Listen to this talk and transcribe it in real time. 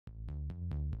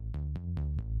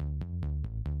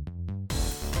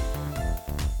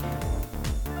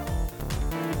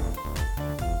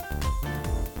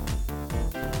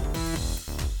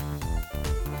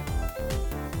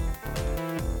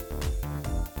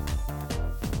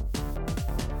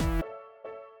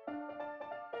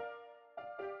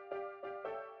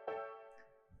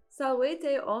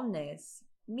Salvete omnes,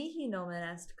 mihi nomen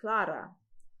est Clara,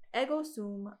 ego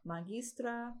sum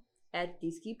magistra et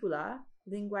discipula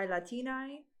linguae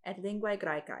Latinae et linguae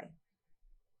Graecae.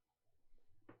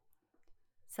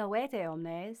 Salvete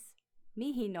omnes,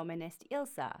 mihi nomen est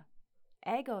Ilsa,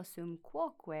 ego sum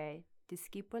quoque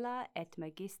discipula et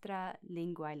magistra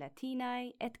linguae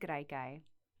Latinae et Graecae.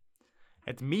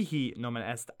 Et mihi nomen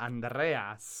est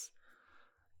Andreas,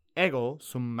 ego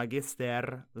sum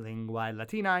magister linguae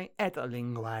Latinae et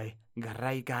linguae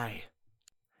Graecae.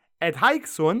 Et haec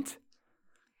sunt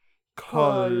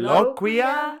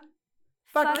Colloquia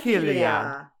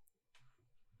Facilia.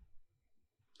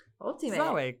 Ultime.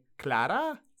 Salve,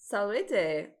 Clara.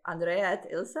 Salvete, Andrea et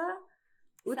Ilsa.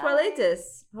 Ut Salve.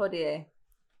 valetis hodie?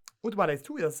 Ut vales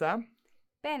tu, Ilsa?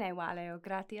 Bene valeo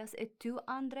gratias, et tu,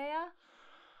 Andrea?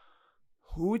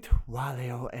 Ut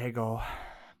valeo ego,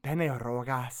 bene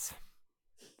rogas.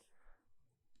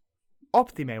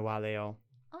 Optime valeo.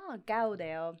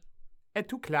 Gaudeo. Et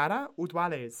tu, Clara, ut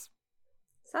vales?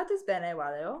 Satis bene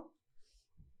valeo.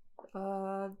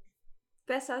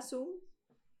 Pesa sum,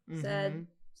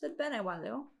 sed bene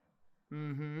valeo.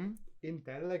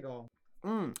 Intellego.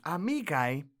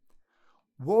 Amicae,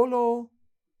 volo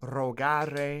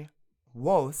rogare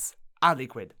vos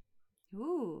aliquid.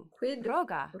 Quid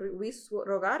Roga. vis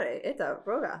rogare, eta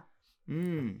roga.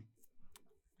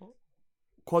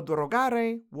 Quod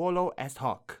rogare volo est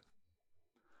hoc.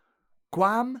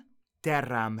 Quam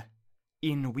terram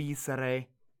invisere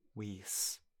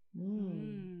vis.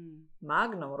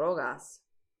 Magnum rogas.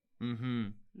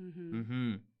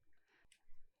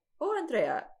 O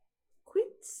Andrea,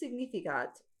 quid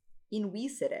significat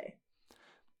invisere?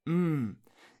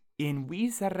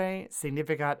 Invisere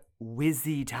significat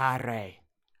visitare.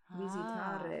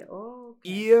 Visitare,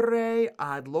 okay. Ire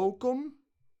ad locum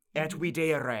et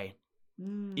videre.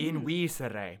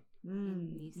 Invisere.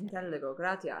 Intellego,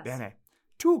 gratias. Bene.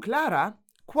 Tu, Clara,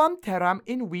 quam terram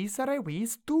invisere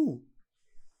vis tu?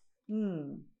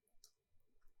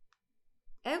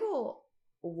 Ego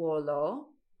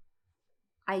volo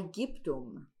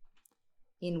Aegyptum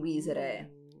invisere.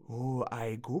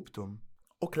 Aegyptum.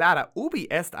 O Clara, ubi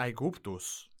est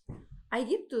Aegyptus?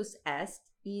 Aegyptus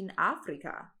est in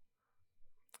Africa.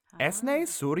 Esne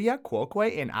Suria quoque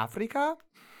in Africa?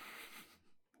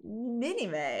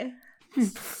 Minime.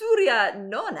 Suria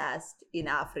non est in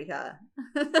Africa.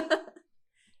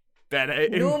 Bene.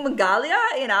 Num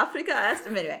Gallia in Africa est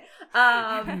minime.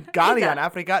 Gallia in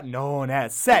Africa non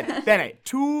est. Sed, bene,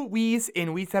 tu vis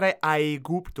invisere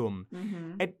Aegyptum.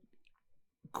 Et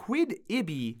quid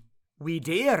ibi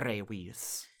videre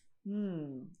vis?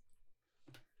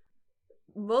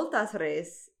 Multas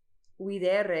res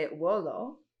videre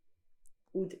volo,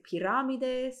 ut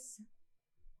pyramides,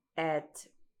 et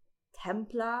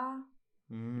templa,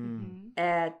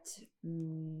 et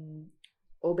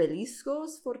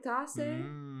obeliscos fortasse,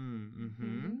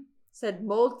 sed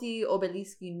multi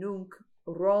obelisci nunc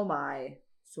Romae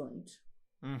sunt,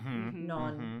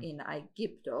 non in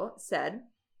Aegypto, sed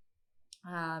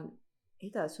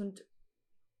eta sunt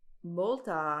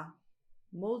multa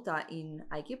in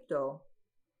Aegypto,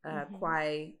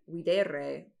 quae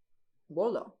videre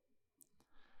volo.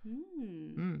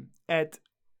 Et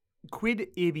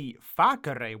quid ibi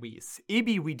facere vis?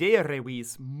 Ibi videre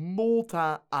vis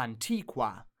multa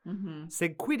antiqua.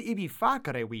 Sed quid ibi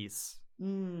facere vis?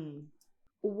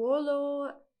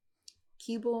 Volo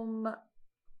cibum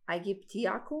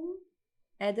Aegyptiacum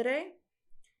edere,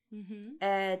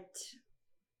 et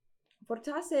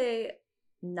fortasse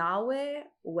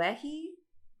naue vehi,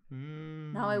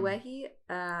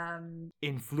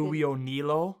 Influio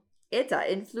Nilo. eta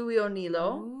influio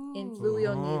Nilo,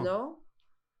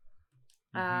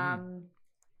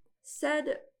 sed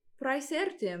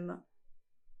praesertim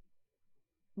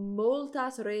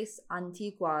multas res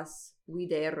antiquas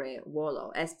videre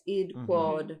volo, est id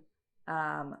quod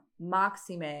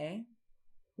maxime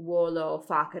volo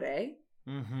facere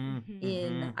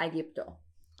in Aegypto.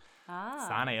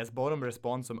 Sane est bonum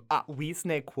responsum.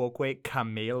 Visne quoque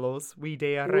camelos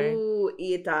videre.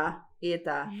 Ita.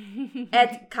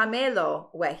 Et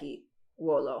camelo vehi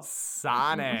volo.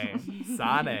 Sane.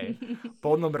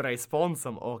 Bonum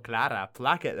responsum, o Clara,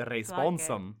 placet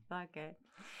responsum. Placet.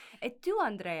 Et tu,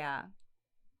 Andrea?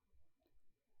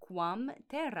 Quam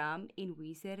terram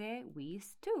invisere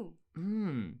vis tu?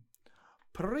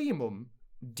 Primum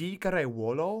dicere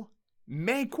volo,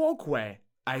 me quoque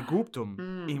Aegyptum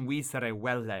invisere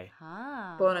velle.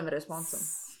 Bonum responsum.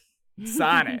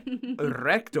 Sane,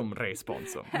 rectum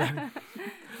responsum.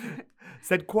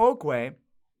 Sed quoque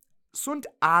sunt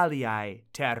aliae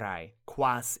terrae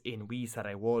quas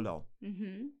invisere volo.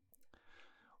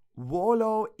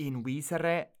 Volo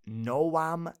invisere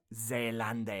Novam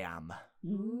Zelandeam.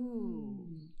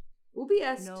 Ubi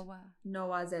est Nova.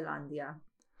 Nova Zelandia?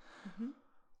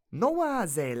 Nova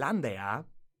Zelandia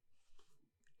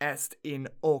est in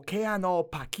Oceano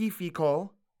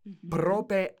Pacifico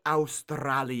prope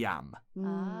Australiam.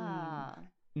 Ah.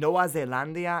 Nova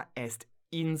Zelandia est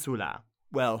insula.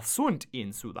 Well, sunt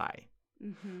insulae.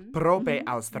 Prope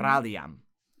Australiam.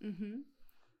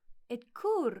 Et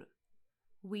cur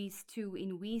vis tu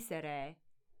invisere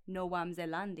Novam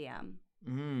Zelandiam?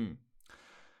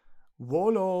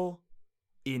 Volo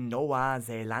in Nova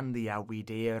Zelandia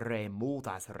videre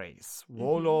multas res.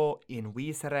 Volo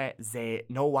invisere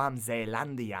Novam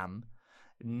Zelandiam.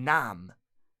 Nam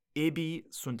ibi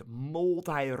sunt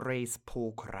multae res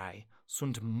pulchrae,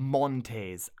 sunt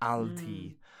montes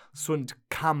alti, sunt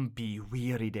campi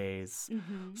virides,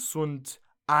 sunt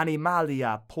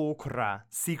animalia pulchra,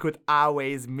 sicut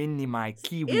aves minimae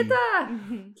kiwi. Ita!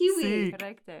 Kiwi! Sic.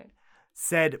 Correcte.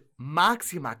 Sed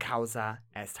maxima causa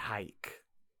est haec.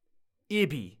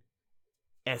 Ibi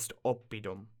est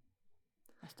oppidum.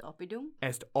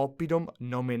 Est oppidum?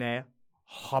 Nomine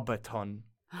Hobbiton.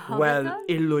 Well, Hobbiton?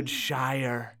 illud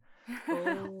shire.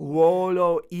 Oh.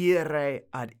 Volo ire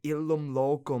ad illum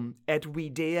locum et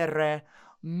videre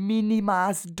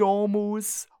minimas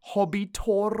domus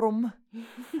hobbitorum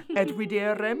et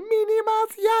videre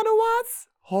minimas januas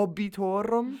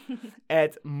hobbitorum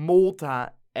et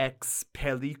multa ex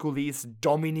pelliculis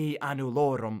domini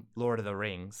annulorum Lord of the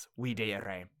Rings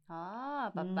videre.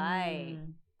 Ah, papai.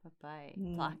 Papai.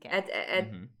 Placet.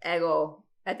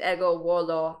 Et ego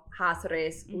volo has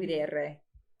res videre.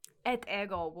 Et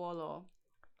ego volo.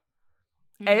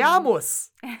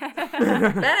 Eamus!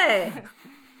 Bene!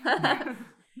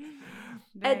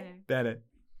 Bene. Bene.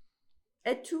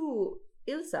 Et tu,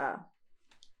 Ilsa,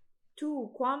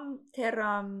 tu quam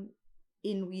terram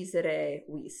invisere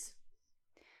vis?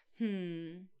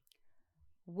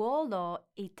 Volo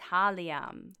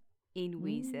Italiam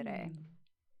invisere.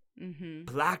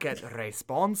 Placet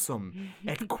responsum,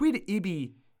 et quid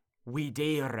ibi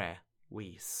videre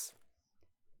vis?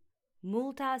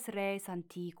 Multas res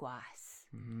antiquas.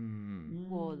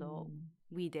 Volo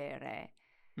videre.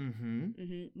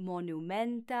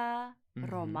 Monumenta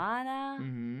Romana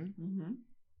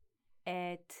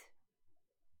et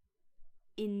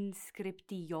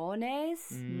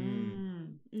inscriptiones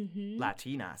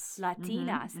Latinas.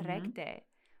 Latinas recte.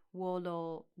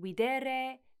 Volo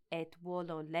videre et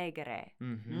volo legere.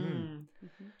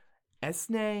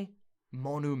 Esne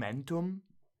monumentum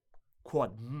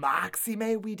quod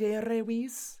maxime videre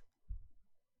vis?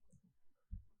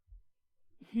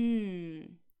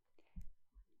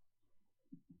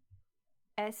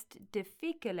 Est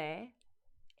difficile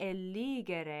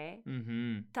eligere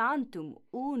tantum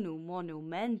unum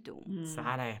monumentum.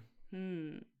 Sane.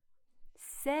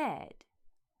 Sed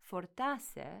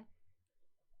fortasse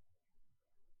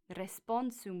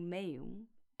responsum meum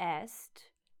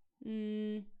est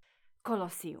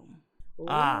Colloquium.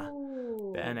 Ah,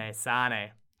 Oh. bene,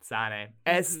 sane.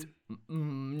 Est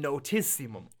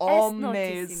notissimum. Est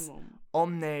notissimum.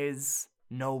 Omnes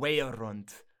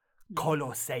noverunt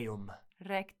Colosseum.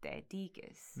 Recte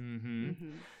dices.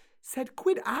 Sed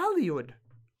quid aliud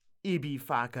ibi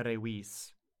facere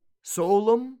vis?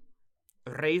 Solum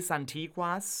res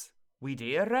antiquas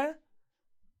videre?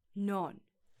 Non.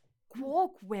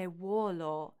 Quoque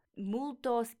volo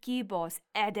multos cibos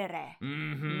edere.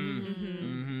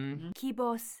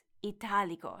 Cibos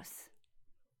italicos.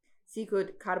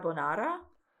 Sicut carbonara?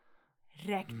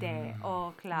 Recte,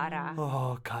 o Clara.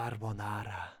 Oh,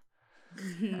 carbonara.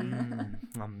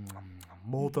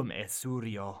 Multum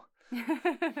essurio.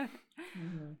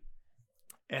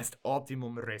 Est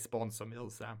optimum responsum,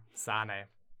 Ilsa. Sane.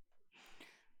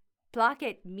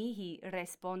 Placet mihi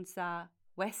responsa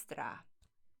vestra.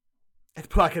 Et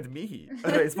placet mihi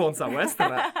responsa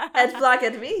vestra. Et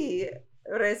placet mihi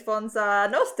responsa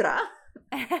nostra?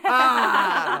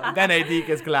 Ah, bene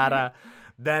dices, Clara.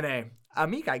 Bene.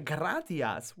 Amica,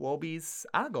 gratias vobis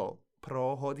ago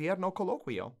pro hodierno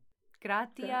colloquio.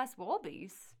 Gratias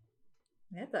vobis.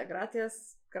 Eta,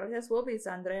 gratias vobis,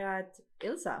 Andrea et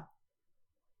Ilsa.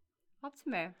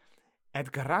 Optime.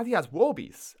 Et gratias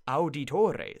vobis,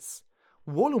 auditores,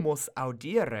 volumus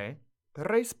audire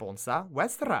responsa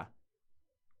vestra.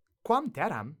 Quam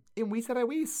terram invisere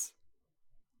vis?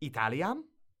 Italiam?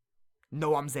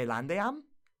 Novam Zelandeam?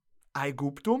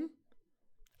 Aegyptum?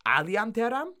 Aliam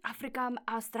terram? Africam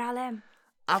Australem.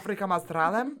 Africam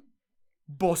Australem?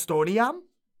 Bostoniam?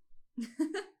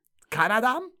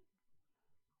 Canadam?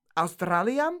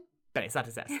 Australiam? Bene,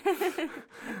 satis est.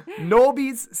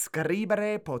 Nobis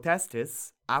scribere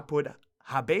potestis apud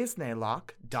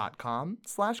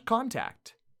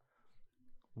habesneloc.com/contact.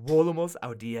 Volumus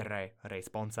audire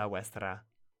responsa vestra.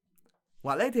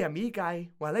 Valete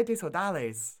amicae, valete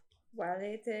sodales.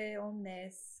 Valete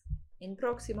omnes. In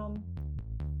proximum.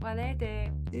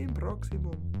 Valete. In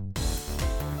proximum.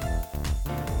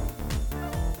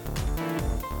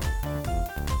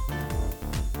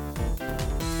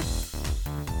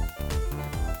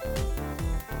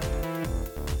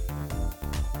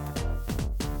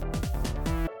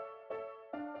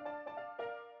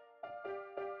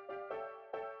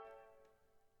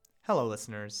 Hello,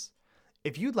 listeners.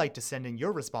 If you'd like to send in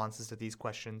your responses to these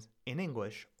questions in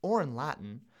English or in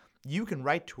Latin, you can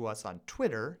write to us on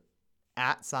Twitter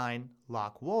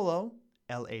 @lacvolo,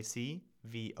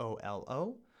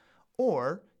 LACVOLO,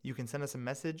 or you can send us a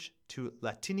message to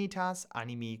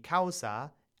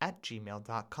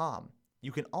latinitasanimicausa@gmail.com.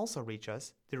 You can also reach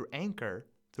us through Anchor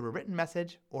through a written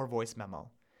message or voice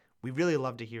memo. We really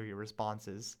love to hear your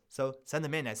responses, so send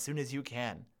them in as soon as you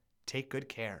can. Take good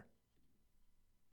care.